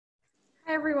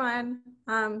everyone.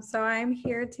 So I'm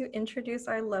here to introduce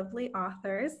our lovely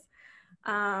authors.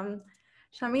 Yamile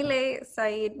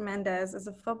Saied Méndez is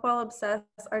a football-obsessed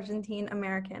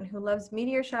Argentine-American who loves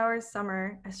meteor showers,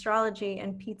 summer, astrology,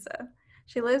 and pizza.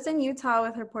 She lives in Utah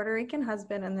with her Puerto Rican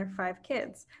husband and their 5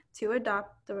 kids, 2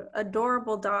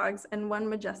 adorable dogs, and 1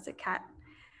 majestic cat.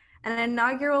 An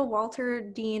inaugural Walter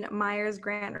Dean Myers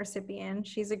Grant recipient,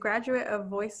 she's a graduate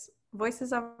of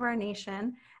Voices of Our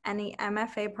Nation and the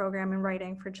MFA program in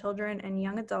writing for children and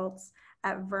young adults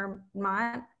at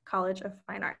Vermont College of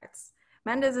Fine Arts.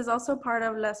 Méndez is also part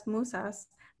of Las Musas,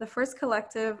 the first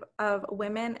collective of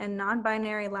women and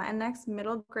non-binary Latinx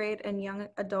middle grade and young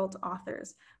adult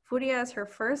authors. Furia is her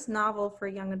first novel for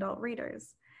young adult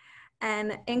readers.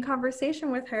 And in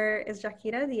conversation with her is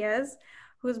Jaquira Díaz,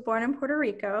 who was born in Puerto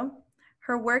Rico.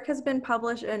 Her work has been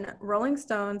published in Rolling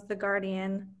Stones, The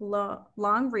Guardian,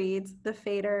 Long Reads, The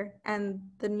Fader, and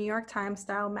the New York Times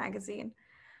Style magazine,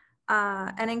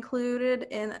 and included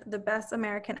in the Best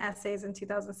American Essays in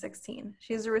 2016.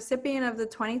 She's a recipient of the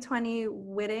 2020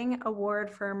 Whiting Award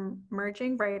for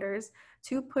Emerging Writers,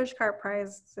 2 Pushcart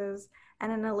Prizes,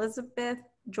 and an Elizabeth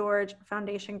George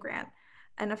Foundation grant,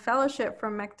 and a fellowship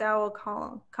from MacDowell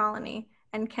Colony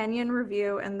and Kenyon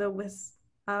Review and the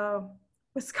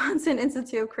Wisconsin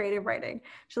Institute of Creative Writing.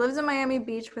 She lives in Miami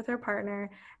Beach with her partner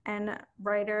and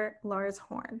writer Lars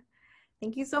Horn.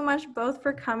 Thank you so much both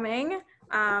for coming.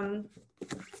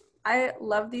 I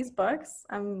love these books.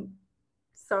 I'm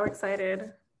so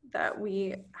excited that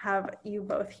we have you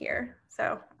both here.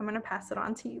 So I'm gonna pass it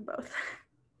on to you both.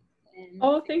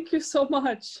 Oh, thank you so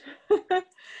much.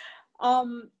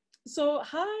 So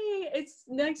hi, it's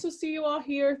nice to see you all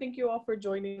here. Thank you all for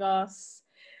joining us.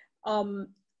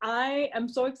 I am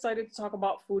so excited to talk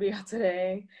about Furia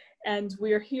today, and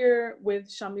we are here with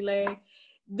Yamile.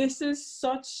 This is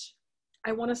such,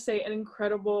 I want to say, an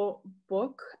incredible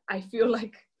book. I feel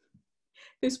like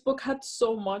this book had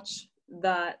so much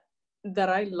that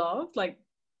I loved, like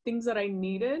things that I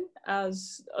needed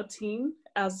as a teen,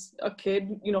 as a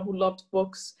kid, you know, who loved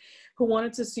books, who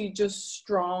wanted to see just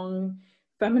strong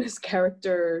feminist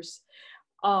characters.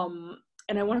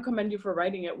 And I want to commend you for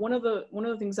writing it. One of the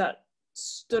things that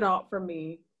stood out for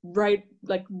me right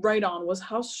on was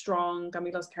how strong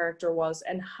Camila's character was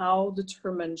and how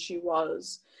determined she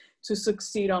was to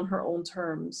succeed on her own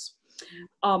terms.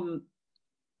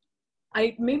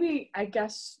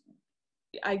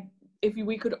 If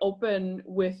we could open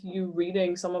with you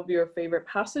reading some of your favorite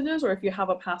passages, or if you have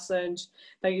a passage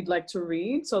that you'd like to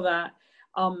read, so that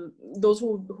those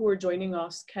who are joining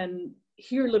us can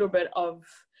hear a little bit of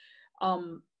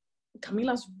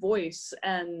Camila's voice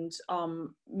and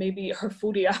maybe her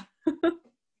Furia.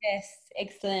 Yes,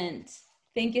 excellent.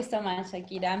 Thank you so much,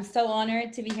 Jaquira. I'm so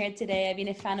honored to be here today. I've been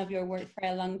a fan of your work for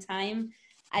a long time.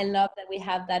 I love that we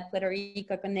have that Puerto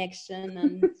Rico connection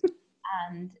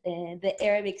and the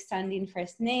Arabic sounding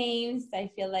first names.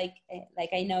 I feel like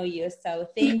I know you. So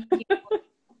thank you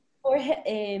for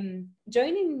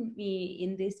joining me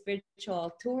in this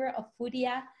virtual tour of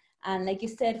Furia. And like you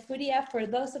said, Furia, for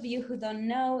those of you who don't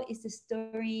know, is a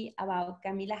story about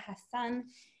Camila Hassan,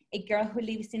 a girl who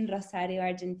lives in Rosario,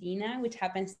 Argentina, which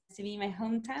happens to be my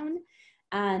hometown,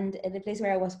 and the place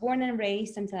where I was born and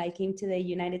raised until I came to the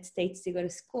United States to go to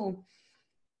school.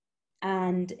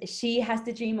 And she has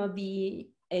the dream of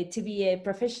to be a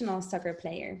professional soccer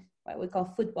player, what we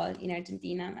call football in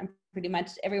Argentina, and pretty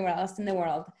much everywhere else in the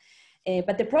world.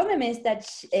 But the problem is that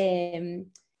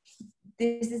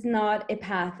this is not a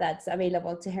path that's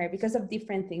available to her because of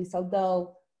different things.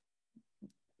 Although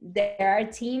there are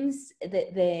teams,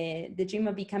 the dream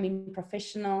of becoming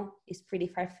professional is pretty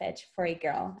far-fetched for a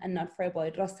girl and not for a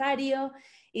boy. Rosario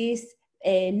is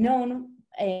known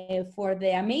for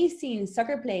the amazing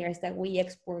soccer players that we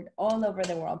export all over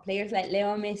the world. Players like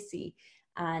Leo Messi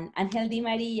and Angel Di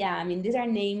Maria. I mean, these are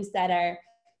names that are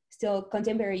still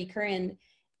contemporary, current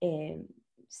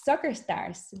soccer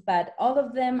stars, but all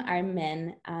of them are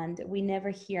men, and we never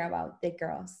hear about the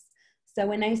girls. So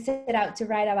when I set out to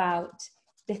write about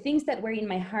the things that were in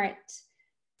my heart,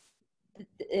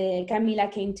 Camila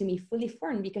came to me fully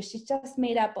formed, because she's just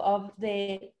made up of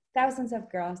the thousands of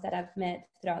girls that I've met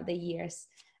throughout the years,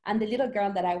 and the little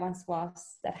girl that I once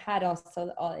was, that had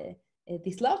also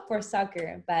this love for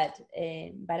soccer, but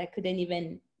I couldn't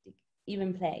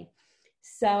even play.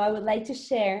 So I would like to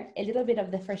share a little bit of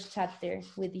the first chapter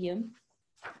with you.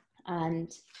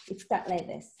 And it starts like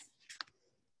this.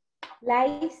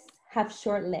 Lies have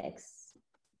short legs.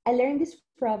 I learned this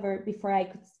proverb before I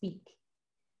could speak.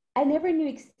 I never knew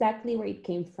exactly where it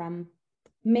came from.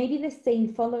 Maybe the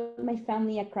saying followed my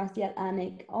family across the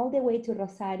Atlantic all the way to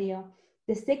Rosario,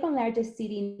 the second largest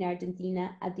city in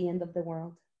Argentina at the end of the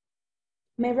world.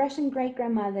 My Russian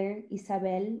great-grandmother,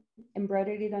 Isabel,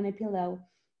 embroidered it on a pillow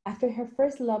after her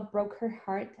first love broke her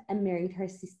heart and married her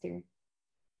sister.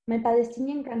 My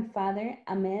Palestinian grandfather,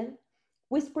 Ahmed,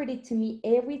 whispered it to me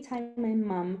every time my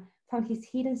mom found his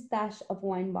hidden stash of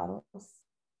wine bottles.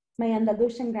 My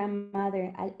Andalusian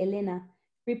grandmother, Elena,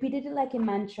 repeated it like a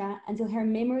mantra until her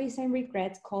memories and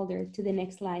regrets called her to the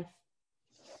next life.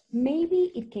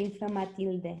 Maybe it came from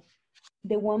Matilde,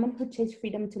 the woman who chased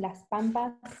freedom to Las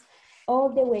Pampas all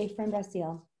the way from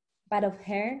Brazil. But of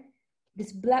her,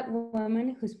 this black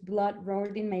woman whose blood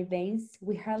roared in my veins,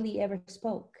 we hardly ever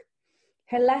spoke.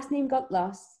 Her last name got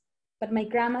lost, but my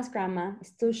grandma's grandma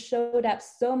still showed up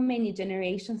so many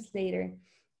generations later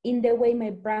in the way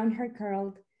my brown hair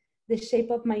curled, the shape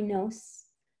of my nose,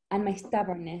 and my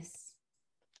stubbornness.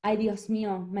 Ay, Dios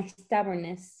mío, my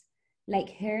stubbornness.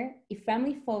 Like her, if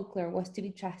family folklore was to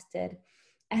be trusted,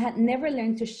 I had never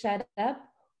learned to shut up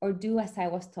or do as I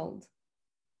was told.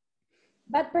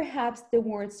 But perhaps the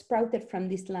word sprouted from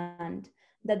this land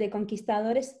that the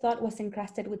conquistadores thought was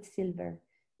encrusted with silver,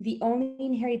 the only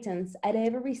inheritance I'd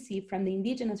ever received from the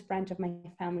indigenous branch of my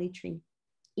family tree.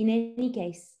 In any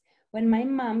case, when my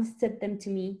mom said them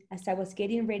to me as I was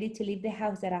getting ready to leave the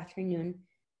house that afternoon,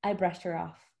 I brushed her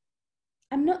off.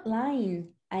 I'm not lying,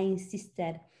 I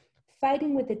insisted,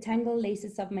 fighting with the tangled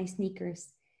laces of my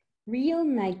sneakers, real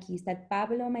Nikes that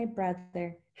Pablo, my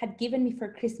brother, had given me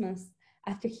for Christmas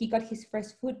after he got his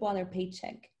first footballer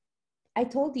paycheck. I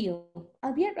told you,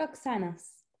 I'll be at Roxana's.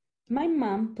 My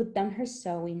mom put down her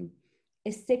sewing, a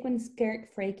sequin skirt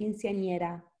for a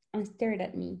quinceañera, and stared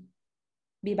at me.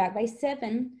 Be back by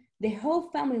 7. The whole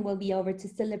family will be over to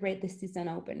celebrate the season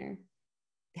opener.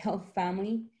 The whole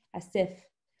family, as if.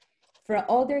 For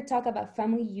all their talk about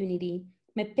family unity,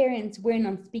 my parents weren't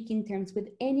on speaking terms with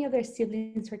any of their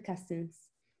siblings or cousins.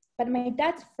 But my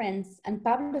dad's friends and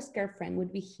Pablo's girlfriend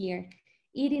would be here,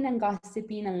 eating and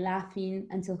gossiping and laughing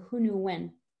until who knew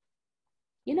when.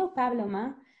 You know Pablo,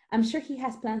 Ma? I'm sure he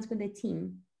has plans with the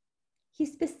team. He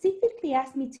specifically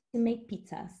asked me to make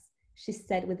pizzas, she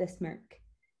said with a smirk.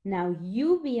 Now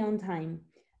you be on time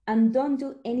and don't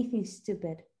do anything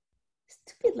stupid.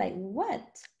 Stupid like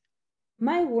what?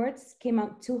 My words came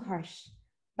out too harsh,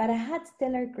 but I had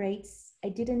stellar grades. I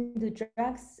didn't do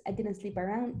drugs. I didn't sleep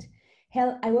around.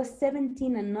 Hell, I was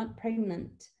 17 and not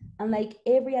pregnant, unlike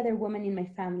every other woman in my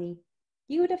family.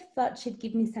 You would have thought she'd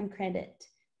give me some credit,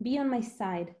 be on my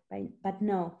side, but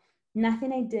no,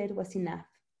 nothing I did was enough.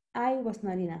 I was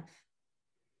not enough.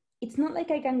 It's not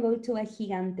like I can go to a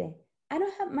Gigante. I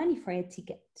don't have money for a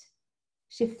ticket.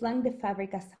 She flung the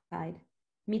fabric aside.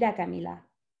 Mira, Camila,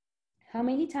 how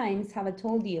many times have I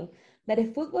told you that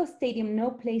a football stadium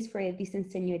no place for a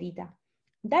decent señorita?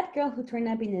 That girl who turned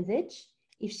up in the ditch,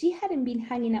 if she hadn't been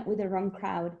hanging out with the wrong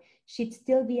crowd, she'd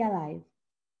still be alive.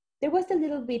 There was a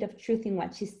little bit of truth in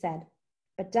what she said,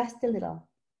 but just a little.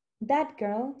 That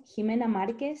girl, Jimena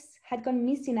Marquez, had gone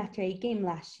missing after a game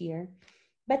last year,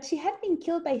 but she had been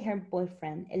killed by her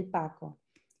boyfriend, El Paco.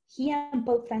 He and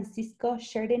Pope Francisco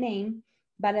shared a name,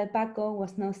 but El Paco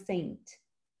was no saint.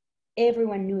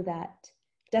 Everyone knew that,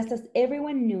 just as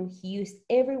everyone knew he used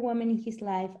every woman in his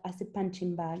life as a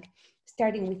punching bag,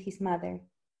 starting with his mother.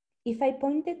 If I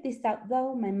pointed this out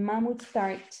though, my mom would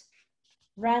start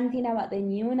ranting about the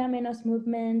Ni Una Menos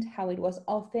movement, how it was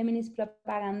all feminist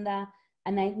propaganda,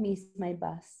 and I'd miss my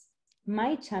bus.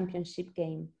 My championship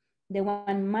game, the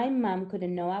one my mom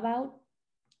couldn't know about,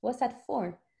 was at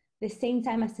 4, the same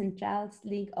time as Central's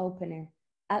league opener.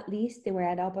 At least they were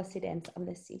at opposite ends of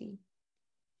the city.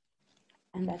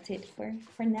 And that's it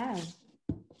for now.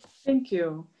 Thank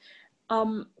you.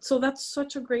 So that's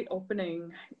such a great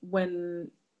opening when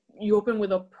you open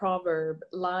with a proverb,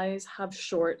 lies have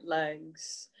short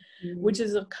legs, which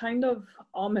is a kind of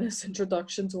ominous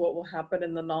introduction to what will happen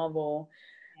in the novel.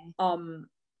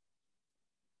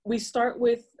 We start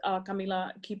with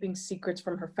Camila keeping secrets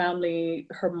from her family,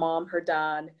 her mom, her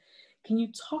dad. Can you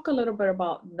talk a little bit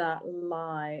about that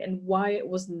lie and why it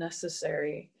was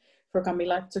necessary for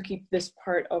Camila to keep this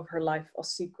part of her life a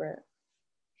secret?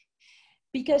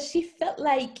 Because she felt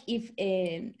like if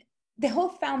the whole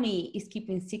family is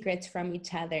keeping secrets from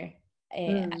each other at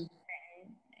an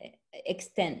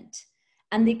extent.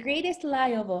 And the greatest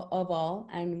lie of all,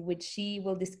 and which she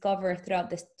will discover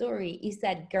throughout the story, is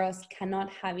that girls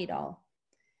cannot have it all.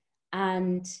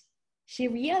 And she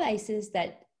realizes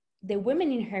that the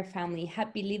women in her family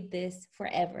have believed this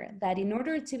forever, that in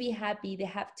order to be happy, they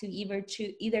have to either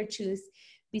choose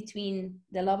between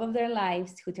the love of their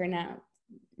lives, who turn out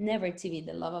never to be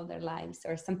the love of their lives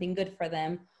or something good for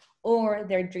them, or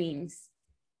their dreams.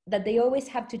 that they always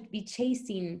have to be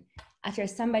chasing after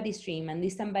somebody's dream, and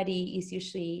this somebody is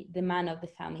usually the man of the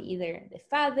family, either the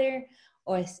father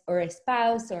or a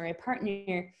spouse or a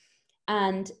partner.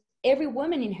 And every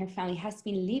woman in her family has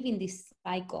been living this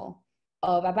cycle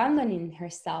of abandoning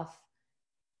herself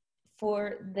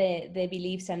for the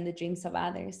beliefs and the dreams of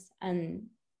others. And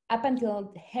up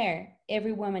until her,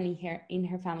 every woman in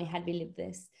her family had believed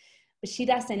this, but she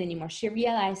doesn't anymore. She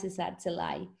realizes that's a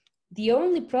lie. The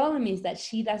only problem is that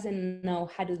she doesn't know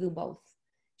how to do both.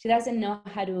 She doesn't know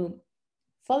how to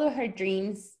follow her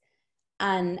dreams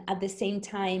and at the same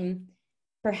time,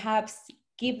 perhaps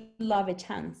give love a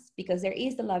chance, because there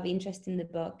is a love interest in the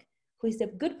book who is a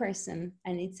good person,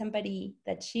 and it's somebody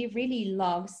that she really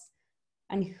loves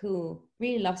and who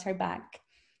really loves her back.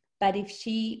 But if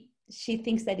she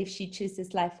thinks that if she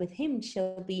chooses life with him,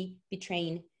 she'll be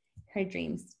betraying her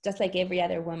dreams, just like every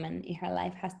other woman in her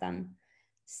life has done.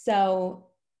 So,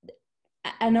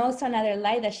 and also another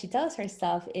lie that she tells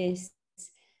herself is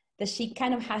that she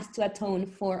kind of has to atone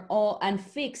for all and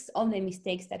fix all the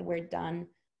mistakes that were done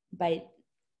by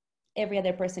every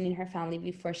other person in her family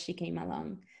before she came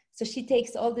along. So she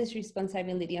takes all this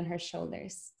responsibility on her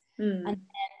shoulders. And then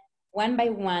one by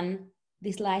one,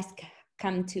 these lies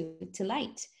come to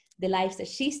light. The lies that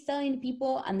she's telling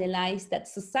people and the lies that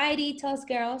society tells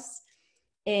girls.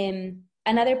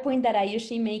 Another point that I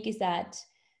usually make is that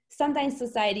sometimes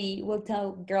society will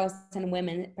tell girls and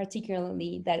women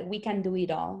particularly that we can do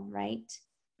it all, right?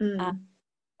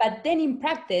 But then in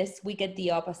practice, we get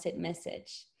the opposite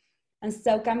message. And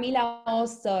so Camila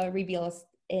also reveals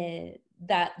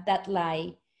that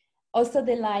lie. Also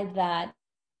the lie that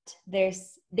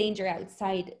there's danger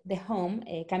outside the home.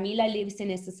 Camila lives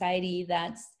in a society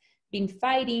that's been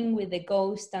fighting with the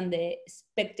ghost and the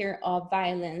specter of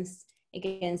violence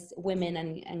against women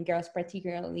and girls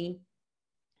particularly,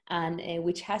 and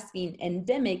which has been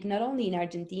endemic not only in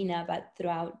Argentina, but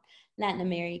throughout Latin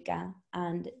America.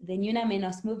 And the Ni Una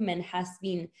Menos movement has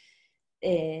been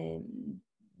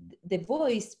the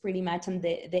voice pretty much and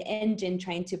the engine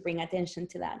trying to bring attention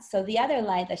to that. So the other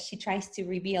lie that she tries to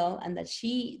reveal and that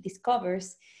she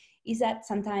discovers is that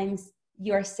sometimes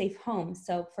you're safe home.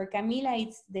 So for Camila,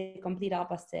 it's the complete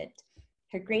opposite.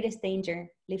 Her greatest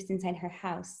danger lives inside her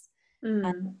house. And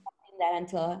that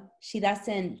until she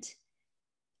doesn't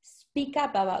speak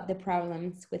up about the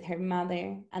problems with her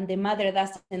mother, and the mother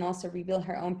doesn't also reveal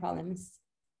her own problems,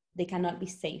 they cannot be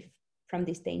safe from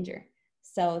this danger.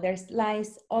 So there's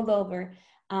lies all over,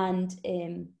 and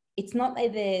it's not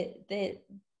like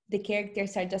the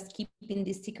characters are just keeping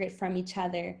this secret from each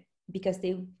other because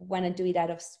they want to do it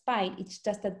out of spite. It's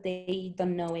just that they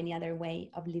don't know any other way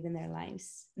of living their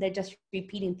lives. They're just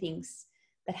repeating things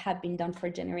that have been done for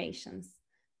generations.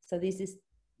 So this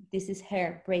is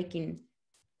her breaking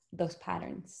those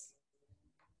patterns.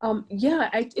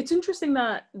 It's interesting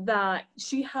that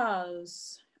she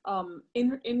has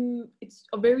it's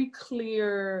a very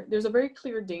clear, there's a very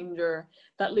clear danger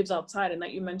that lives outside, and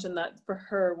that you mentioned that for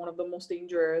her one of the most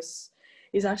dangerous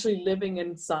is actually living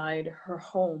inside her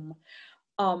home.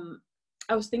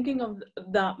 I was thinking of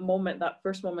that moment, that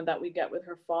first moment that we get with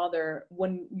her father,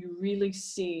 when you really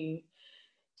see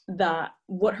that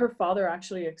what her father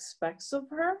actually expects of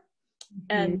her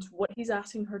and what he's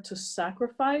asking her to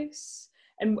sacrifice.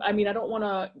 And I mean, I don't want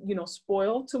to,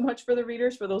 spoil too much for the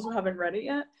readers, for those who haven't read it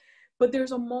yet, but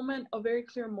there's a moment, a very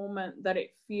clear moment, that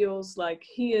it feels like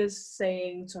he is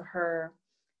saying to her,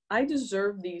 I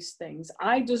deserve these things.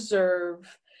 I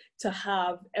deserve to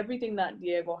have everything that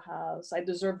Diego has. I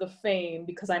deserve the fame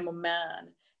because I'm a man,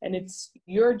 and it's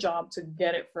your job to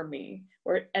get it for me.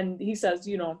 And he says,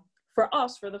 for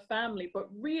us, for the family, but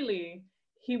really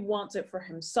he wants it for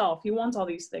himself. He wants all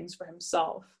these things for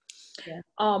himself. Yeah.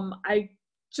 I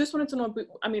just wanted to know,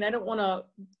 I mean, I don't want to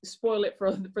spoil it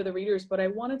for the readers, but I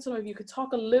wanted to know if you could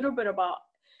talk a little bit about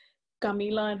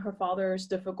Camila and her father's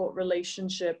difficult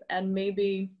relationship, and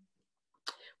maybe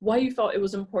why you felt it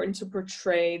was important to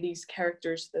portray these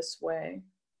characters this way.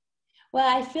 Well,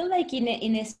 I feel like in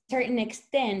a certain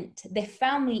extent, the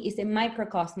family is a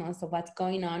microcosmos of what's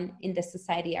going on in the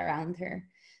society around her.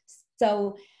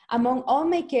 So among all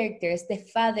my characters, the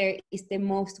father is the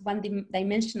most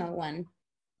one-dimensional one,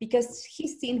 because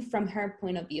he's seen from her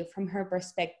point of view, from her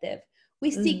perspective. We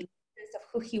see glimpses of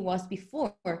who he was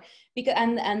before, because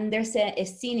and there's a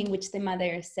scene in which the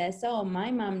mother says, "Oh,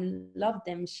 my mom loved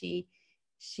him. She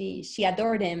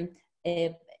adored him."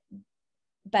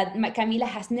 But Camila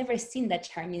has never seen that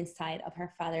charming side of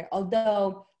her father,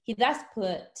 although he does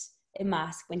put a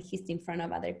mask when he's in front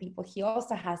of other people. He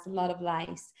also has a lot of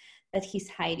lies that he's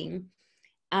hiding.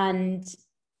 And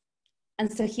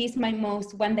And so he's my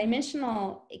most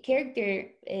one-dimensional character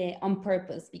on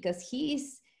purpose, because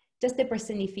he's just the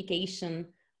personification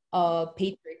of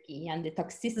patriarchy and the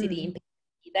toxicity in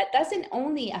patriarchy that doesn't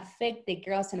only affect the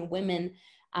girls and women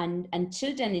and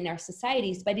children in our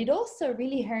societies, but it also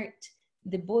really hurt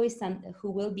the boys and who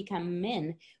will become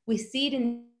men. We see it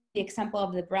in the example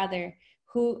of the brother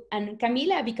who, and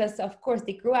Camila, because of course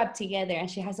they grew up together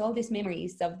and she has all these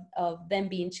memories of them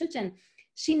being children.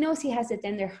 She knows he has a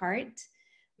tender heart,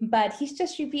 but he's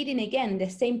just repeating again the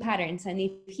same patterns. And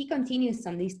if he continues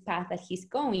on this path that he's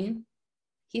going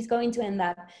to end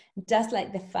up just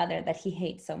like the father that he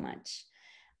hates so much.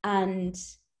 And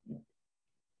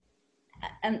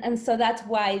so that's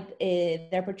why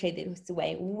they're portrayed this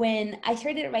way. When I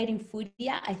started writing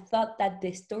Furia, I thought that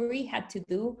the story had to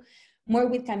do more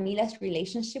with Camila's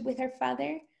relationship with her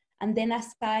father. And then as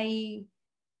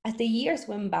the years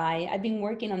went by, I've been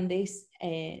working on this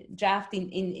draft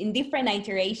in different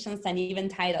iterations and even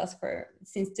titles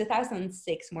since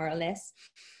 2006, more or less.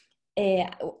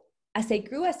 As I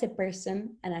grew as a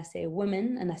person and as a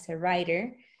woman and as a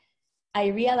writer, I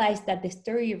realized that the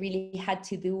story really had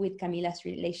to do with Camila's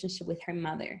relationship with her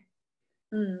mother.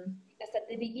 Because at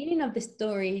the beginning of the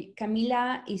story,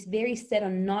 Camila is very set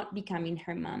on not becoming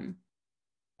her mom.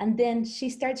 And then she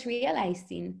starts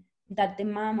realizing that the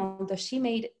mom, although she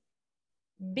made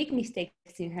big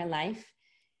mistakes in her life,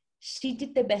 she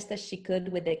did the best that she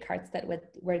could with the cards that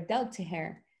were dealt to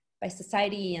her by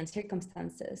society and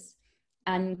circumstances.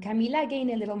 And Camila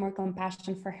gained a little more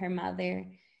compassion for her mother,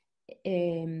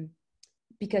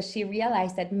 because she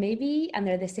realized that maybe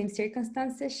under the same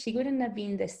circumstances, she wouldn't have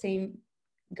been the same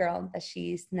girl that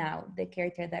she is now, the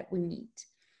character that we meet.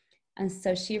 And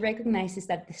so she recognizes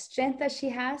that the strength that she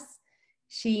has,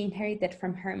 she inherited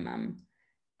from her mom,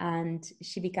 and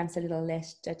she becomes a little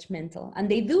less judgmental. And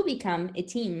they do become a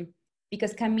team,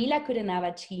 because Camila couldn't have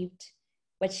achieved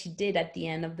what she did at the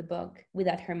end of the book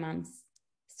without her mom's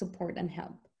support and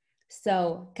help.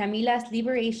 So Camila's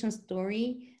liberation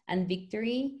story and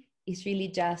victory is really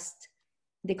just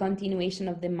the continuation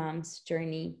of the mom's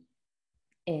journey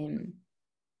in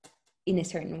a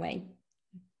certain way.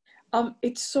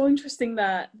 It's so interesting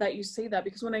that you say that,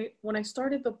 because when I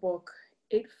started the book,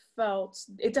 it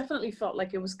definitely felt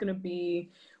like it was going to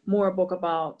be more a book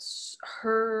about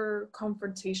her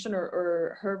confrontation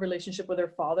or her relationship with her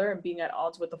father and being at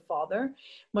odds with the father,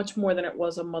 much more than it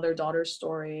was a mother-daughter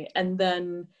story. And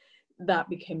then that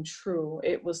became true.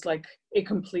 It was like a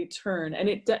complete turn, and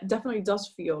it definitely does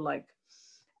feel like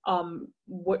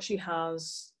what she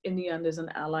has in the end is an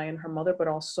ally in her mother, but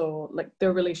also like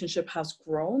their relationship has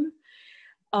grown.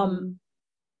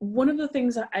 One of the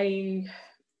things that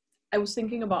I was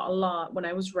thinking about a lot when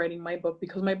I was writing my book,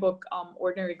 because my book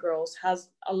Ordinary Girls has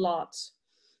a lot,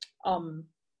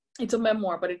 it's a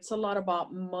memoir, but it's a lot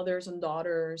about mothers and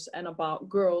daughters and about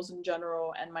girls in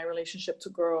general and my relationship to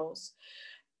girls,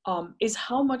 is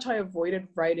how much I avoided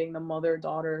writing the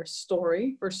mother-daughter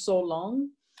story for so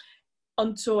long,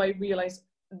 until I realized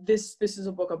this is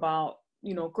a book about,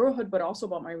 you know, girlhood, but also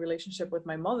about my relationship with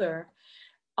my mother.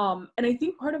 And I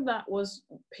think part of that was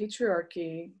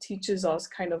patriarchy teaches us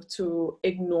kind of to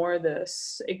ignore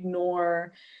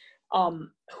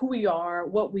who we are,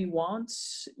 what we want,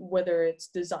 whether it's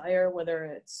desire, whether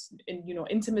it's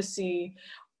intimacy,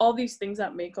 all these things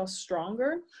that make us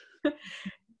stronger.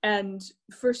 And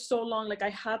for so long, like, I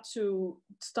had to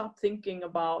stop thinking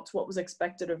about what was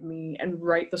expected of me and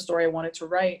write the story I wanted to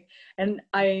write. And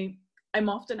I'm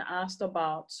often asked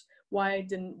about why I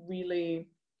didn't really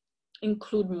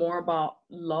include more about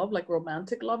love, like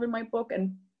romantic love, in my book.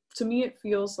 And to me, it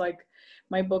feels like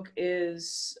my book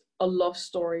is a love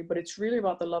story, but it's really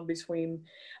about the love between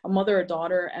a mother, a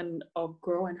daughter, and a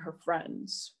girl and her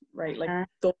friends, right? Like,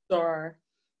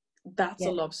 that's a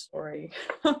love story.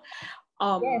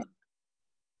 Yes.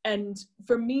 And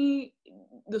for me,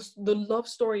 the love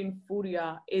story in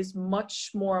Furia is much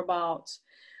more about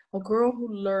a girl who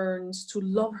learns to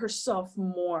love herself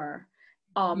more,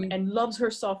 and loves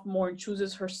herself more and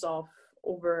chooses herself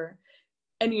over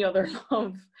any other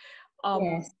love,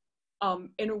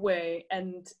 in a way,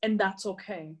 and that's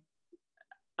okay,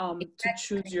 to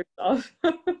choose yourself.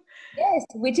 Yes,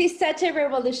 which is such a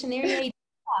revolutionary idea,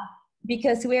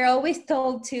 because we're always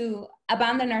told to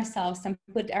abandon ourselves and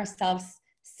put ourselves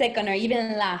second or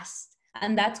even last.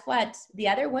 And that's what the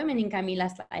other women in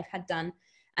Camila's life had done,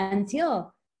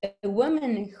 until a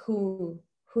woman who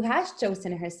has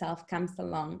chosen herself comes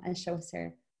along and shows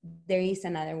her there is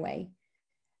another way.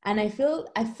 And I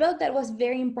felt that was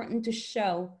very important to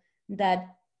show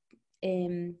that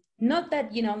not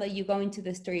that, you know, that you go into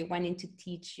the story wanting to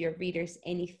teach your readers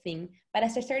anything, but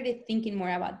as I started thinking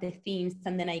more about the themes,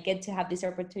 and then I get to have these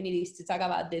opportunities to talk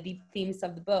about the deep themes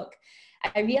of the book,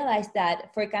 I realized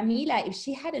that for Camila, if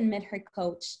she hadn't met her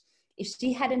coach, if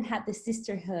she hadn't had the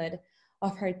sisterhood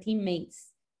of her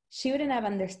teammates, she wouldn't have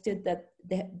understood that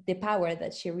the power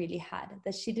that she really had,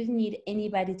 that she didn't need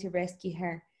anybody to rescue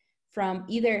her from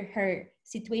either her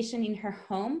situation in her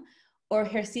home or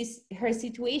her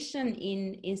situation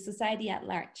in society at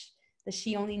large, that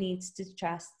she only needs to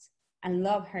trust and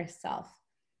love herself,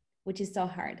 which is so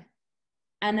hard.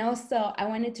 And also I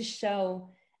wanted to show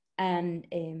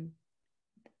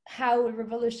how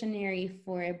revolutionary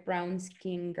for a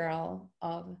brown-skinned girl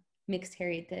of mixed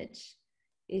heritage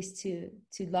is to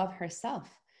love herself,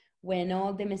 when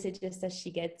all the messages that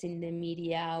she gets in the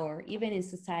media or even in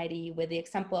society, with the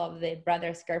example of the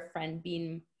brother's girlfriend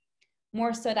being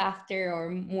more sought after or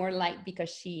more liked because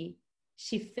she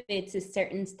fits a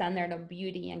certain standard of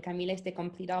beauty, and Camila is the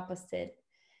complete opposite.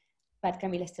 But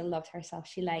Camila still loves herself.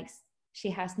 She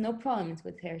has no problems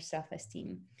with her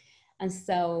self-esteem. And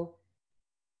so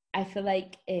I feel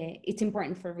like it's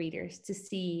important for readers to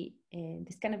see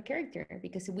this kind of character,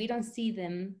 because if we don't see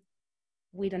them,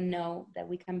 we don't know that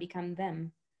we can become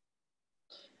them.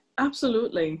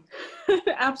 Absolutely.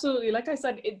 Absolutely. Like I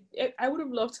said, I would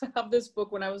have loved to have this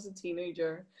book when I was a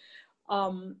teenager.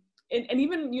 And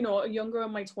even, you know, a young girl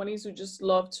in my 20s who just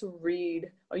loved to read,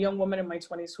 a young woman in my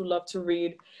 20s who loved to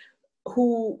read,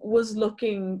 who was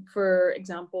looking for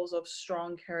examples of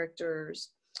strong characters,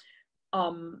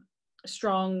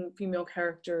 strong female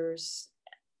characters,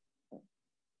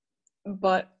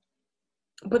 but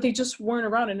they just weren't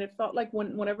around. And it felt like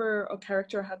whenever a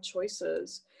character had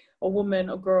choices, a woman,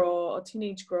 a girl, a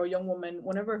teenage girl, a young woman,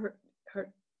 whenever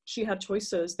she had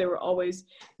choices, they were always,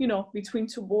 you know, between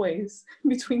two boys,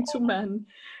 between two men.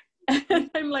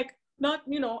 And I'm like, not,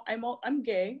 you know, I'm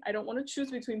gay, I don't want to choose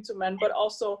between two men, but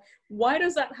also, why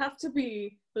does that have to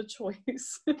be the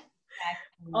choice?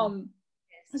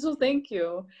 So thank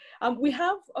you. We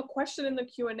have a question in the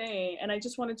Q&A, and I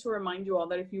just wanted to remind you all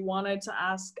that if you wanted to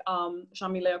ask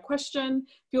Yamile a question,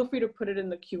 feel free to put it in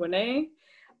the Q&A.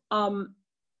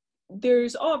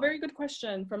 There's a very good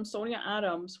question from Sonia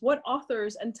Adams. What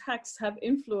authors and texts have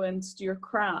influenced your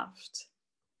craft?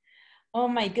 Oh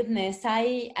my goodness,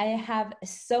 I have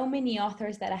so many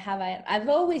authors that I've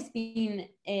always been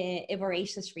a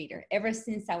voracious reader ever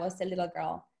since I was a little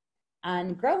girl.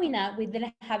 And growing up, we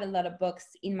didn't have a lot of books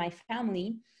in my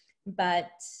family,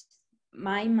 but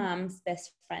my mom's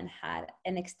best friend had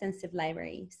an extensive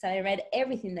library. So I read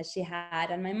everything that she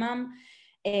had. And my mom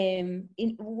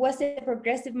was a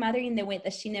progressive mother in the way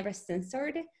that she never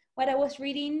censored what I was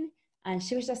reading. And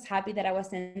she was just happy that I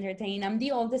was entertained. I'm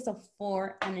the oldest of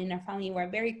 4, and in our family we're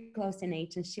very close in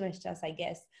age. And she was just, I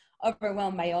guess,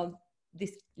 overwhelmed by all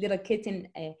these little kids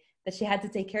that she had to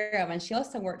take care of. And she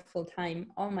also worked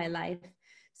full-time all my life.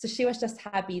 So she was just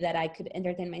happy that I could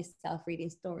entertain myself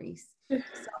reading stories. So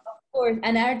of course,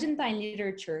 and Argentine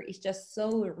literature is just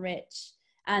so rich,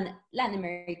 and Latin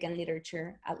American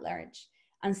literature at large.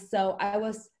 And so I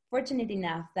was fortunate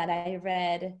enough that I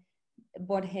read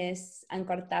Borges and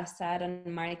Cortázar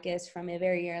and Marquez from a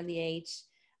very early age.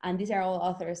 And these are all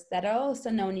authors that are also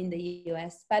known in the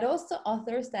US, but also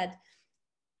authors that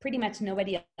pretty much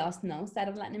nobody else knows out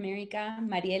of Latin America.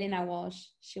 Maria Elena Walsh,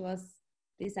 she was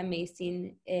this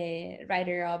amazing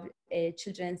writer of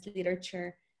children's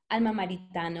literature. Alma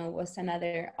Maritano was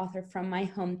another author from my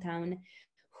hometown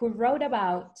who wrote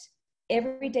about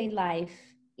everyday life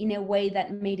in a way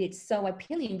that made it so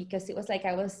appealing, because it was like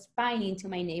I was spying into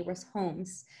my neighbors'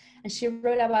 homes. And she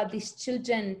wrote about these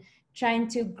children trying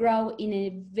to grow in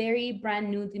a very brand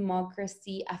new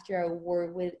democracy after a war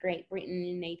with Great Britain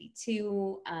in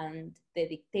 '82 and the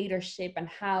dictatorship, and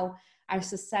how our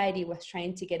society was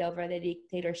trying to get over the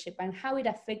dictatorship and how it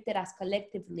affected us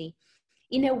collectively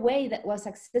in a way that was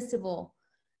accessible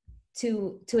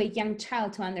to a young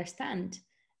child to understand.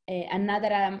 And now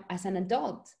that I'm as an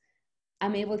adult,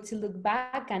 I'm able to look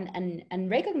back and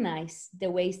recognize the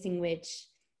ways in which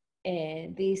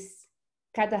these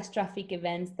catastrophic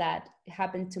events that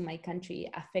happened to my country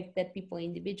affected people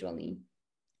individually.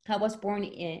 I was born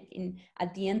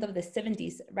at the end of the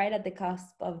 70s, right at the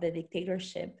cusp of the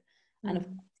dictatorship. Mm-hmm. And of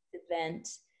course, this event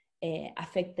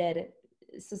affected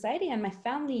society and my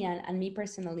family and me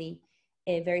personally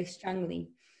very strongly.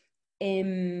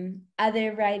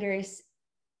 Other writers,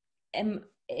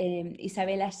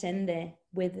 Isabel Allende,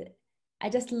 I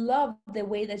just love the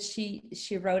way that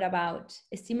she wrote about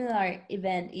a similar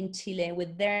event in Chile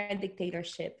with their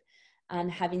dictatorship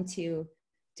and having to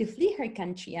flee her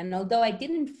country. And although I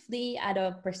didn't flee out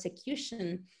of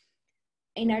persecution,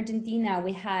 in Argentina,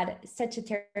 we had such a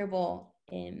terrible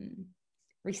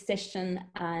recession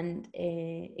and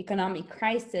economic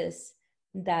crisis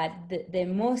that the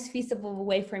most feasible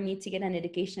way for me to get an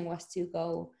education was to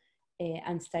go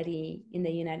and study in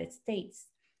the United States.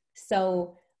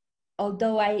 So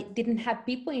although I didn't have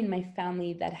people in my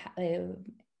family that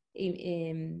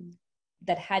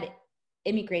had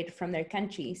immigrated from their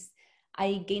countries,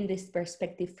 I gained this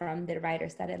perspective from the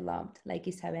writers that I loved, like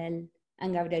Isabel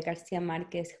and Gabriel Garcia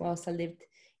Marquez, who also lived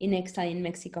in exile in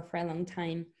Mexico for a long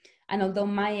time. And although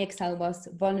my exile was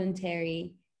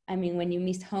voluntary, I mean, when you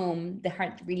miss home, the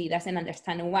heart really doesn't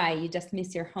understand why. You just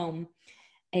miss your home,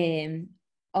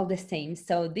 all the same.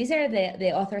 So these are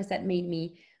the authors that made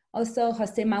me. Also,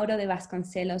 José Mauro de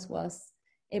Vasconcelos was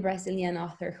a Brazilian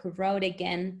author who wrote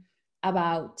again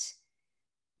about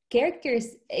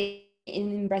characters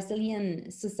in Brazilian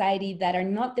society that are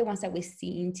not the ones that we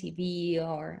see in TV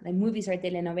or the movies or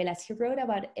telenovelas. He wrote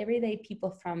about everyday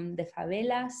people from the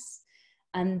favelas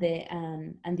and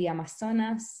the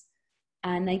Amazonas.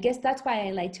 And I guess that's why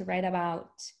I like to write about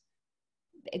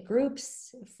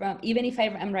groups from, even if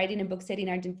I'm writing a book set in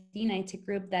Argentina, it's a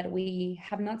group that we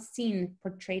have not seen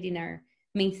portrayed in our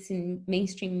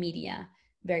mainstream media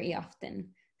very often.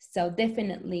 So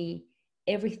definitely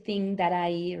everything that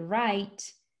I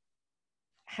write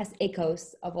has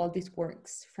echoes of all these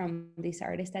works from these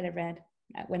artists that I read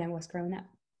when I was growing up.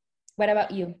 What about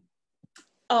you?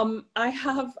 I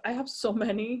have so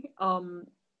many. I'm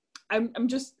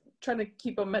just trying to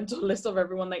keep a mental list of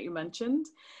everyone that you mentioned.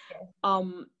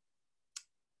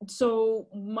 So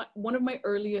one of my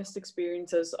earliest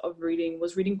experiences of reading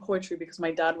was reading poetry, because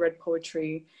my dad read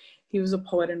poetry. He was a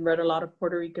poet and read a lot of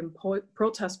Puerto Rican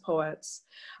protest poets.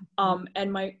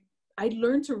 And I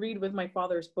learned to read with my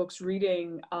father's books,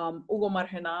 reading Hugo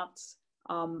Margenat,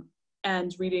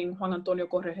 and reading Juan Antonio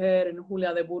Correger and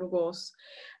Julia de Burgos.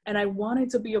 And I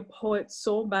wanted to be a poet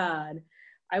so bad.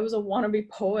 I was a wannabe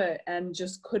poet and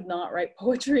just could not write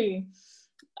poetry.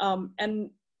 And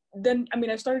then, I mean,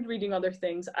 I started reading other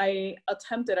things. I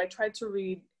tried to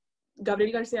read,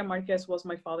 Gabriel Garcia Marquez was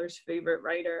my father's favorite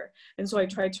writer. And so I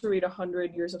tried to read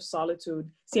 100 Years of Solitude,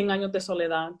 Cien Años de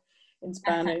Soledad in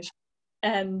Spanish.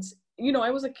 And, you know, I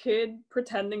was a kid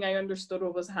pretending I understood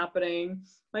what was happening.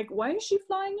 Like, why is she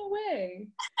flying away?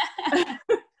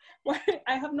 Why?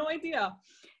 I have no idea.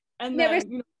 And then,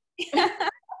 you know,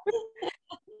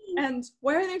 and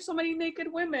why are there so many naked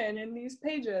women in these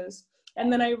pages?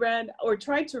 And then I read, or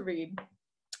tried to read,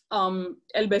 El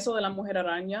Beso de la Mujer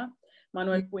Araña,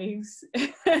 Manuel Puig's.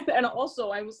 And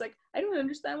also I was like, I don't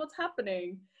understand what's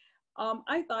happening.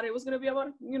 I thought it was going to be about,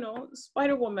 you know,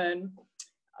 Spider-Woman.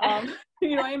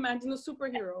 You know, I imagined a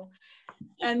superhero.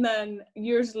 And then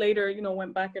years later, you know,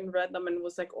 went back and read them and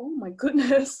was like, oh my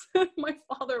goodness, my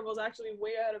father was actually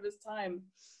way ahead of his time.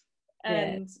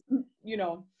 And, you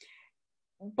know,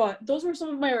 but those were some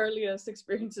of my earliest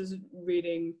experiences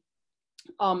reading.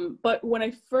 But when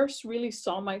I first really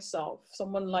saw myself,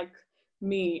 someone like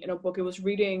me in a book, it was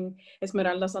reading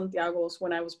Esmeralda Santiago's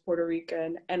When I Was Puerto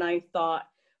Rican. And I thought,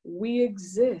 we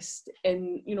exist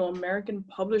in, you know, American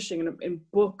publishing, in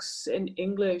books, in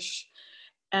English.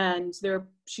 And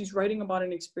she's writing about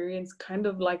an experience kind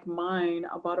of like mine,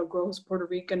 about a girl who's Puerto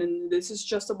Rican. And this is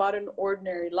just about an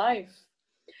ordinary life.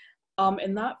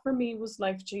 And that for me was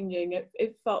life-changing.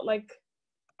 It felt like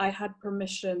I had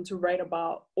permission to write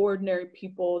about ordinary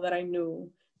people that I knew,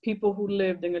 people who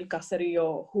lived in El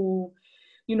Caserío, who,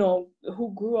 you know,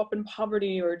 who grew up in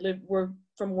poverty or were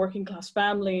from working class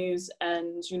families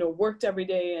and, you know, worked every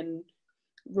day and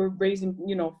were raising,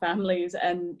 you know, families.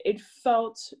 And it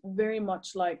felt very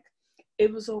much like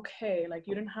it was okay. Like,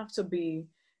 you didn't have to be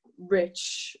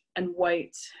rich and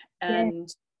white and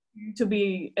to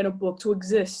be in a book, to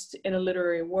exist in a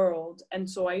literary world. And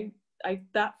so I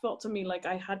that felt to me like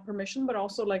I had permission, but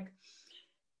also like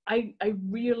I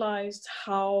realized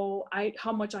how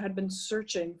much I had been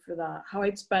searching for that, how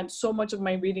I'd spent so much of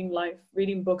my reading life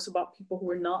reading books about people who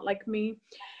were not like me,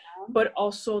 but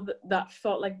also that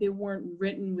felt like they weren't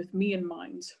written with me in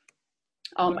mind.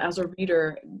 As a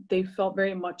reader, they felt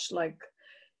very much like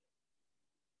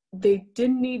they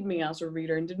didn't need me as a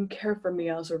reader and didn't care for me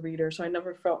as a reader. So I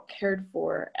never felt cared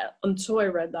for until I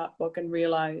read that book and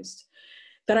realized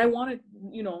that I wanted,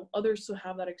 you know, others to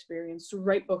have that experience, to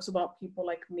write books about people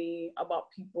like me, about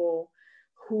people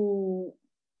who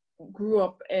grew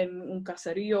up in un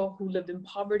caserío, who lived in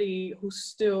poverty, who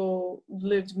still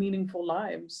lived meaningful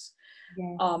lives.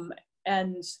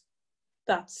 And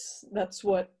that's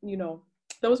what, you know,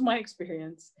 that was my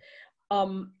experience.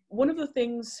 One of the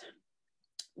things,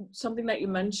 something that you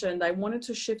mentioned, I wanted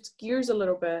to shift gears a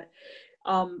little bit.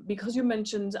 because you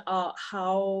mentioned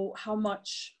how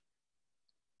much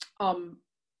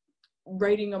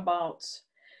reading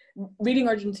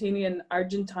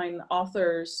Argentine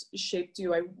authors shaped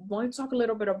you. I want to talk a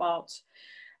little bit about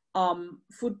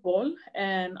football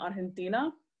and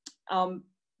Argentina.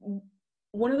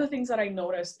 One of the things that I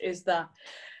noticed is that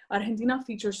Argentina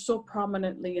features so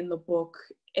prominently in the book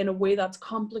in a way that's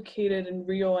complicated and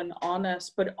real and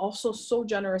honest, but also so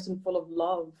generous and full of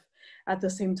love at the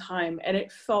same time. And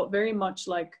it felt very much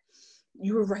like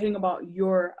you were writing about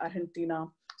your Argentina.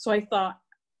 So I thought,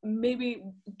 maybe,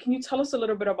 can you tell us a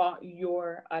little bit about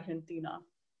your Argentina?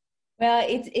 Well,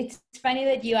 it's funny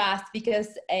that you asked, because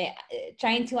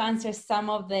trying to answer some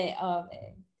of the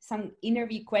some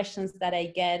interview questions that I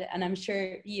get, and I'm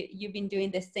sure you've been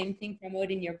doing the same thing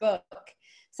promoting your book.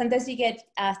 Sometimes you get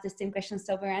asked the same questions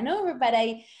over and over,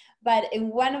 but in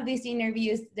one of these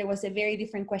interviews, there was a very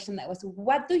different question that was,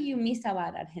 what do you miss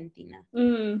about Argentina?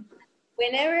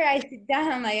 Whenever I sit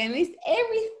down, I'm like, I miss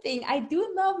everything. I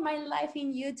do love my life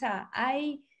in Utah.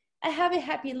 I have a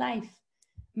happy life.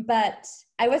 But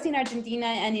I was in Argentina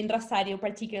and in Rosario,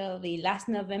 particularly last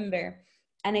November,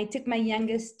 and I took my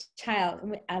youngest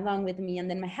child along with me, and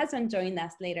then my husband joined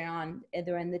us later on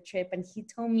during the trip, and he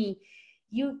told me,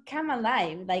 you come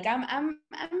alive. Like, I'm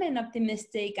an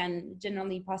optimistic and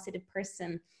generally positive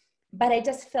person, but I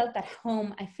just felt at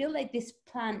home. I feel like this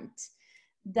plant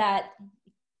that,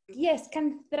 yes,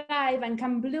 can thrive and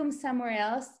can bloom somewhere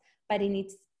else, but in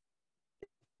its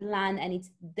land and its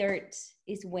dirt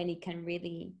is when it can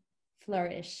really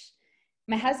flourish.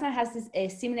 My husband has a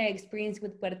similar experience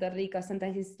with Puerto Rico.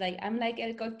 Sometimes he's like, I'm like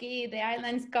El Coqui, the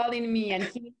island's calling me, and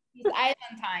he's island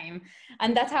time.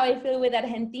 And that's how I feel with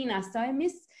Argentina. So I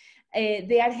miss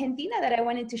the Argentina that I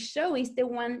wanted to show is the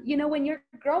one, you know, when you're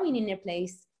growing in a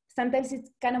place, sometimes it's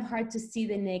kind of hard to see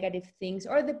the negative things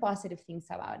or the positive things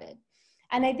about it.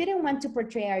 And I didn't want to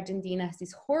portray Argentina as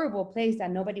this horrible place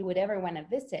that nobody would ever want to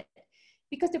visit,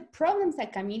 because the problems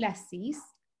that Camila sees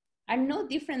are no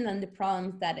different than the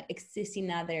problems that exist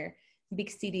in other big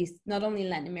cities, not only in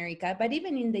Latin America, but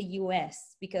even in the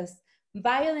US, because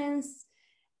violence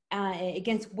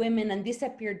against women and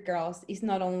disappeared girls is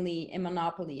not only a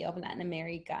monopoly of Latin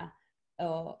America.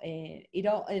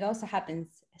 It also happens,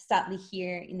 sadly,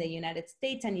 here in the United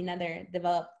States and in other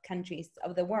developed countries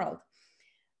of the world.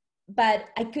 But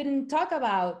I couldn't talk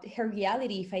about her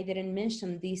reality if I didn't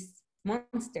mention these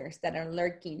monsters that are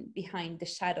lurking behind the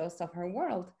shadows of her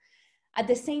world. At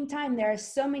the same time, there are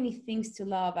so many things to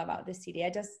love about the city.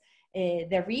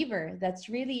 The river, that's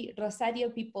really, Rosario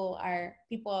people are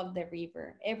people of the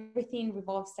river. Everything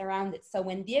revolves around it. So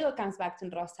when Diego comes back to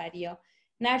Rosario,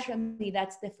 naturally,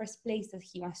 that's the first place that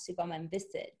he wants to come and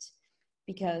visit,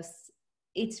 because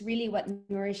it's really what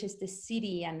nourishes the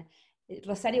city. And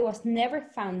Rosario was never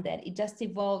founded. It just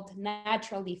evolved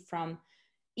naturally from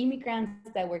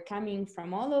immigrants that were coming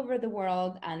from all over the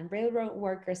world and railroad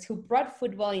workers who brought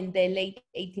football in the late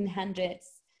 1800s.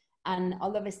 And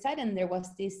all of a sudden there was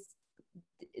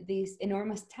this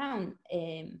enormous town.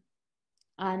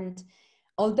 And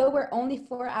although we're only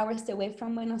 4 hours away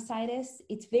from Buenos Aires,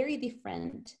 it's very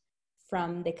different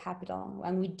from the capital,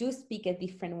 and we do speak a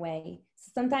different way.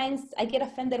 So sometimes I get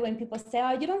offended when people say,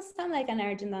 oh, you don't sound like an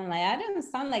Argentine. Like, I don't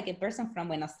sound like a person from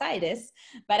Buenos Aires,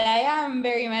 but I am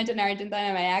very much an Argentine,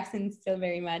 and my accent is still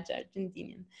very much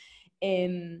Argentinian.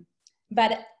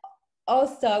 But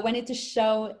also I wanted to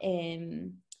show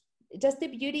just the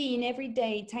beauty in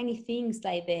everyday tiny things,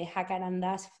 like the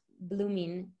jacarandas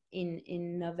blooming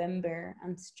in November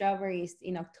and strawberries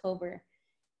in October.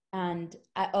 And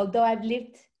although I've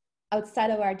lived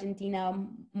outside of Argentina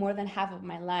more than half of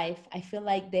my life, I feel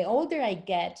like the older I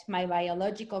get, my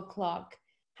biological clock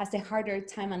has a harder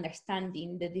time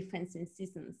understanding the difference in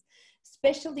seasons,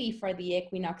 especially for the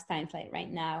equinox times, like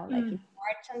right now, like in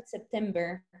March and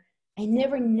September. I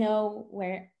never know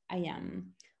where I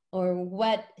am or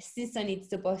what season it's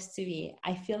supposed to be.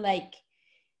 I feel like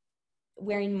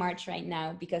we're in March right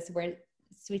now because we're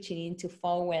switching into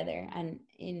fall weather, and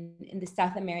in the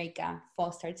South America,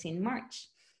 fall starts in March.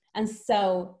 And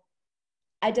so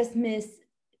I just miss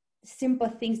simple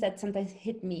things that sometimes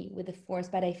hit me with the force,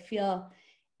 but I feel,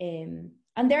 and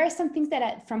there are some things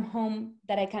that from home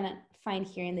that I cannot find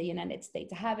here in the United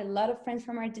States. I have a lot of friends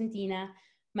from Argentina.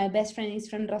 My best friend is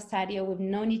from Rosario. We've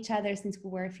known each other since we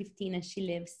were 15, and she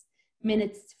lives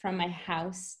minutes from my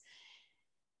house.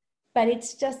 But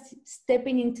it's just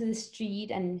stepping into the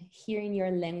street and hearing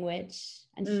your language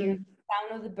and hearing the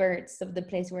sound of the birds of the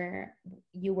place where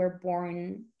you were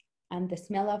born, and the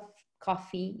smell of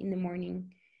coffee in the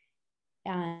morning,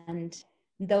 and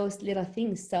those little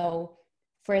things. So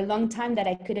for a long time that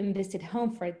I couldn't visit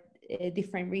home for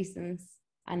different reasons.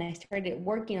 And I started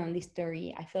working on this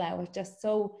story. I feel I was just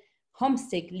so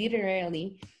homesick,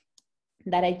 literally,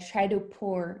 that I tried to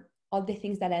pour all the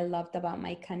things that I loved about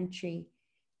my country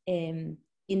in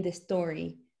the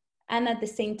story. And at the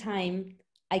same time,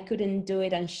 I couldn't do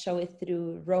it and show it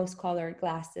through rose-colored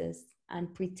glasses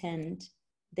and pretend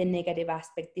the negative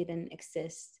aspect didn't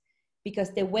exist.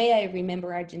 Because the way I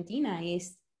remember Argentina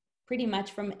is pretty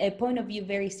much from a point of view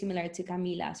very similar to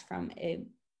Camila's, from a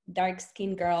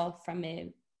dark-skinned girl from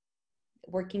a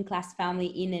working class family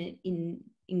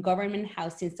in government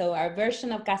housing. So our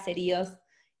version of caseríos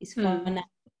is Fondo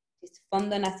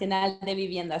Nacional de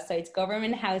Vivienda. So it's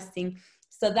government housing.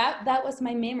 So that was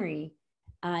my memory.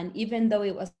 And even though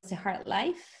it was a hard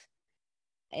life,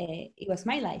 it was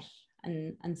my life.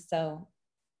 And so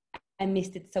I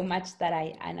missed it so much that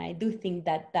I do think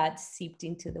that seeped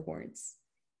into the words.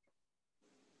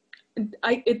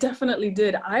 It definitely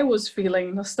did. I was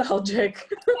feeling nostalgic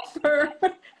for,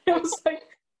 it was like,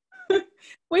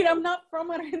 wait, I'm not from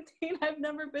Argentina. I've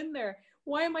never been there.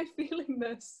 Why am I feeling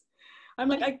this? I'm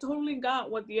like, I totally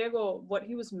got what Diego, what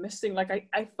he was missing. Like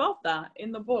I felt that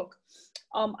in the book.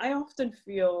 I often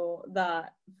feel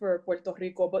that for Puerto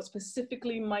Rico, but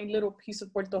specifically my little piece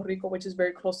of Puerto Rico, which is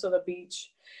very close to the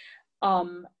beach,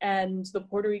 and the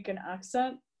Puerto Rican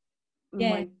accent,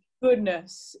 my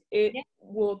goodness, it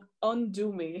will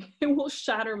undo me. It will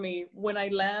shatter me when I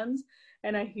land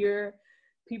and I hear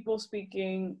people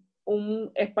speaking un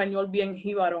español bien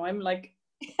jíbaro. I'm like,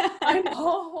 I'm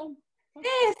home.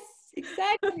 Yes,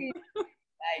 exactly.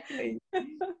 Exactly.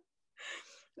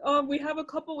 We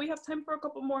have time for a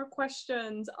couple more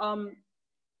questions.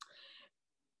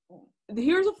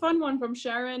 Here's a fun one from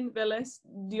Sharon Velez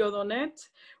Diodonet.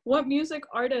 What music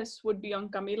artist would be on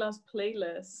Camila's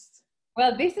playlist?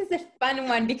 Well, this is a fun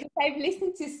one because I've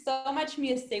listened to so much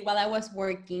music while I was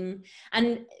working.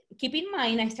 And keep in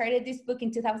mind, I started this book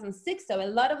in 2006. So a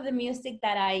lot of the music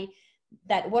that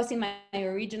was in my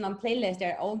original playlist,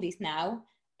 they're oldies now.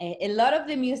 A lot of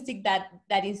the music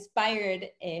that inspired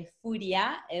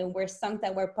Furia were songs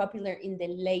that were popular in the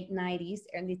late 90s,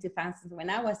 early 2000s when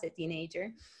I was a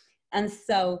teenager. And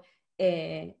so,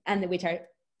 and which are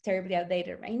terribly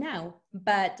outdated right now.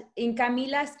 But in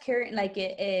Camila's current, like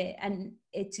a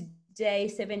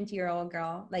today 70-year-old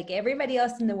girl, like everybody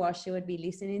else in the world, she would be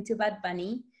listening to Bad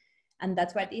Bunny. And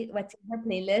that's what's in her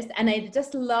playlist. And I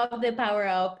just love the power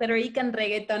of Puerto Rican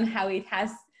reggaeton, how it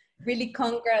has really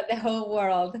conquered the whole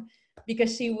world,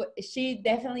 because she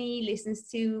definitely listens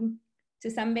to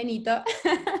San Benito.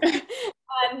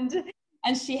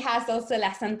 and she has also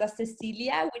La Santa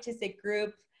Cecilia, which is a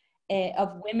group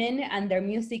of women, and their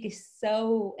music is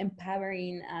so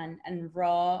empowering and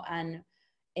raw. And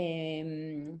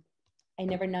I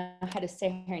never know how to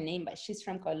say her name, but she's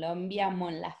from Colombia,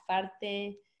 Mon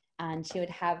Laferte, and she would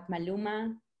have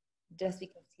Maluma just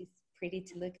because he's pretty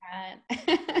to look at.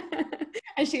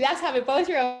 And she does have a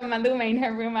poster of Maluma in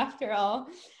her room after all.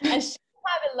 And she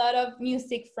have a lot of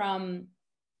music from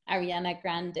Ariana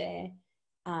Grande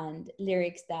and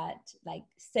lyrics that like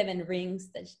 7 Rings,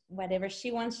 that whatever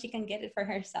she wants, she can get it for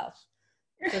herself.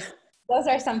 Just, those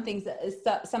are some things,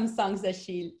 some songs that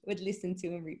she would listen to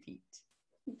and repeat.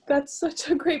 That's such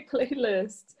a great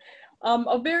playlist.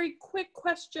 A very quick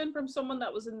question from someone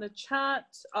that was in the chat.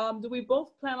 Do we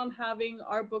both plan on having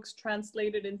our books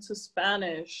translated into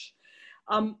Spanish?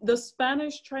 The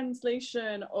Spanish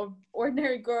translation of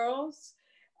Ordinary Girls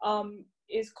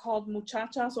is called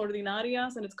Muchachas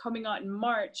Ordinarias, and it's coming out in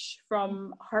March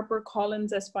from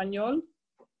HarperCollins Espanol.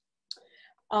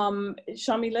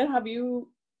 Yamile, have you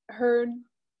heard?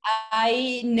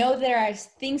 I know there are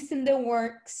things in the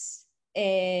works,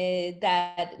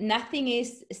 that nothing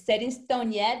is set in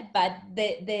stone yet, but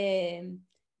the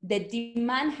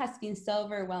demand has been so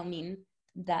overwhelming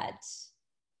that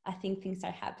I think things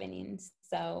are happening.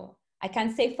 So I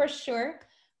can't say for sure,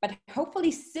 but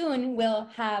hopefully soon we'll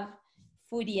have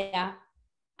Furia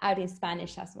out in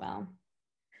Spanish as well.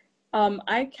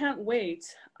 I can't wait.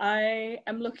 I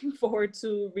am looking forward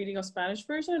to reading a Spanish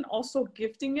version and also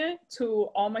gifting it to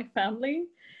all my family.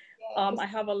 Yes. I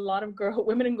have a lot of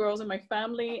women and girls in my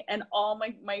family, and all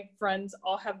my friends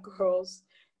all have girls,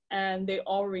 and they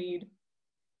all read,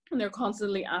 and they're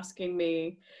constantly asking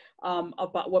me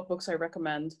about what books I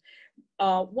recommend.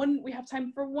 We have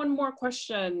time for one more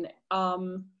question.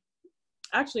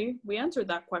 Actually, we answered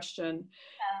that question.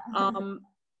 From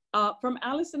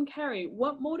Alison Carey,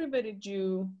 what motivated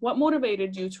you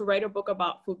to write a book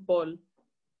about football?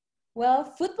 Well,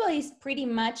 football is pretty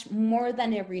much more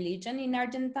than a religion in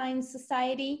Argentine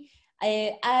society.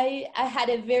 I had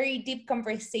a very deep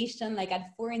conversation like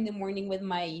at 4 a.m. with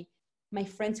my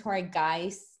friends who are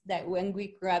guys, that when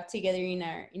we grew up together in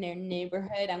our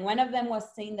neighborhood, and one of them was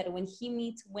saying that when he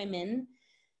meets women,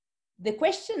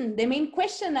 the main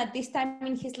question at this time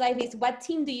in his life is, what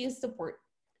team do you support?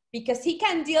 Because he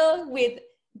can deal with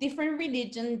different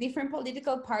religion, different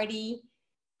political party,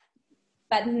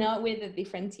 but not with a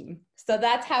different team. So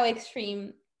that's how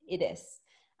extreme it is.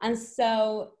 And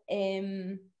so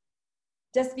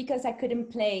just because I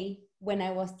couldn't play when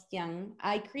I was young,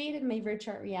 I created my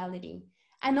virtual reality.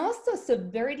 And also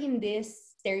subverting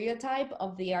this stereotype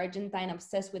of the Argentine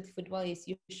obsessed with football is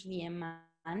usually a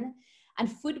man.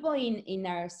 And football in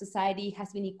our society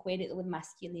has been equated with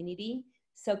masculinity.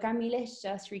 So Camila is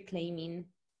just reclaiming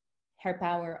her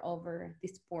power over the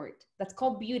sport. That's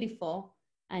called beautiful.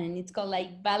 And it's called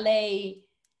like ballet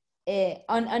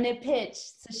on a pitch.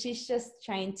 So she's just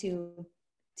trying to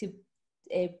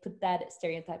put that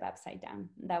stereotype upside down.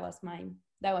 That was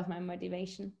my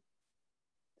motivation.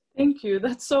 Thank you.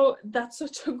 That's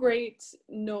such a great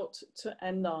note to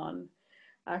end on,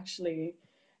 actually.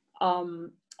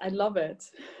 I love it.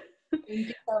 Thank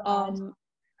you so much.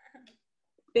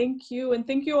 Thank you. And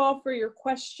thank you all for your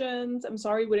questions. I'm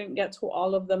sorry we didn't get to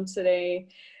all of them today.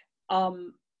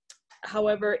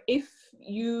 However, if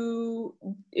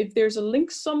there's a link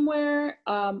somewhere,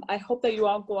 I hope that you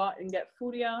all go out and get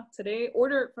Furia today.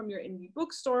 Order it from your indie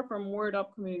bookstore, from Word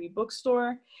Up Community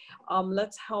Bookstore.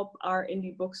 Let's help our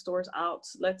indie bookstores out.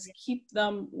 Let's keep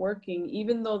them working,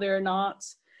 even though they're not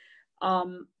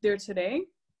there today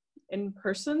in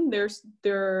person.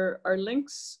 There are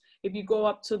links. If you go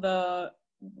up to the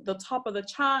top of the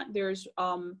chat, there's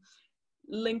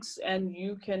links, and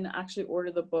you can actually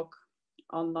order the book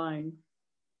online.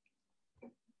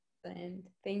 And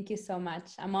thank you so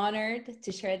much. I'm honored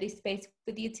to share this space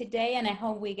with you today, and I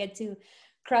hope we get to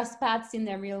cross paths in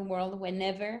the real world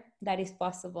whenever that is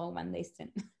possible one day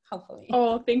soon, hopefully.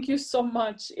 Oh, thank you so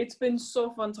much. It's been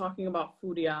so fun talking about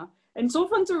Furia, and so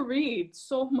fun to read.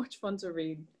 So much fun to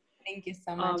read. Thank you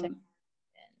so much.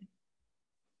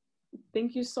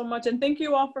 Thank you so much. And thank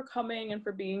you all for coming and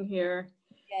for being here.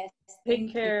 Yes.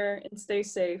 Take care and stay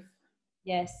safe.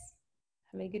 Yes.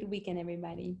 Have a good weekend,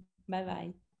 everybody.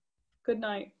 Bye-bye. Good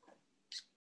night.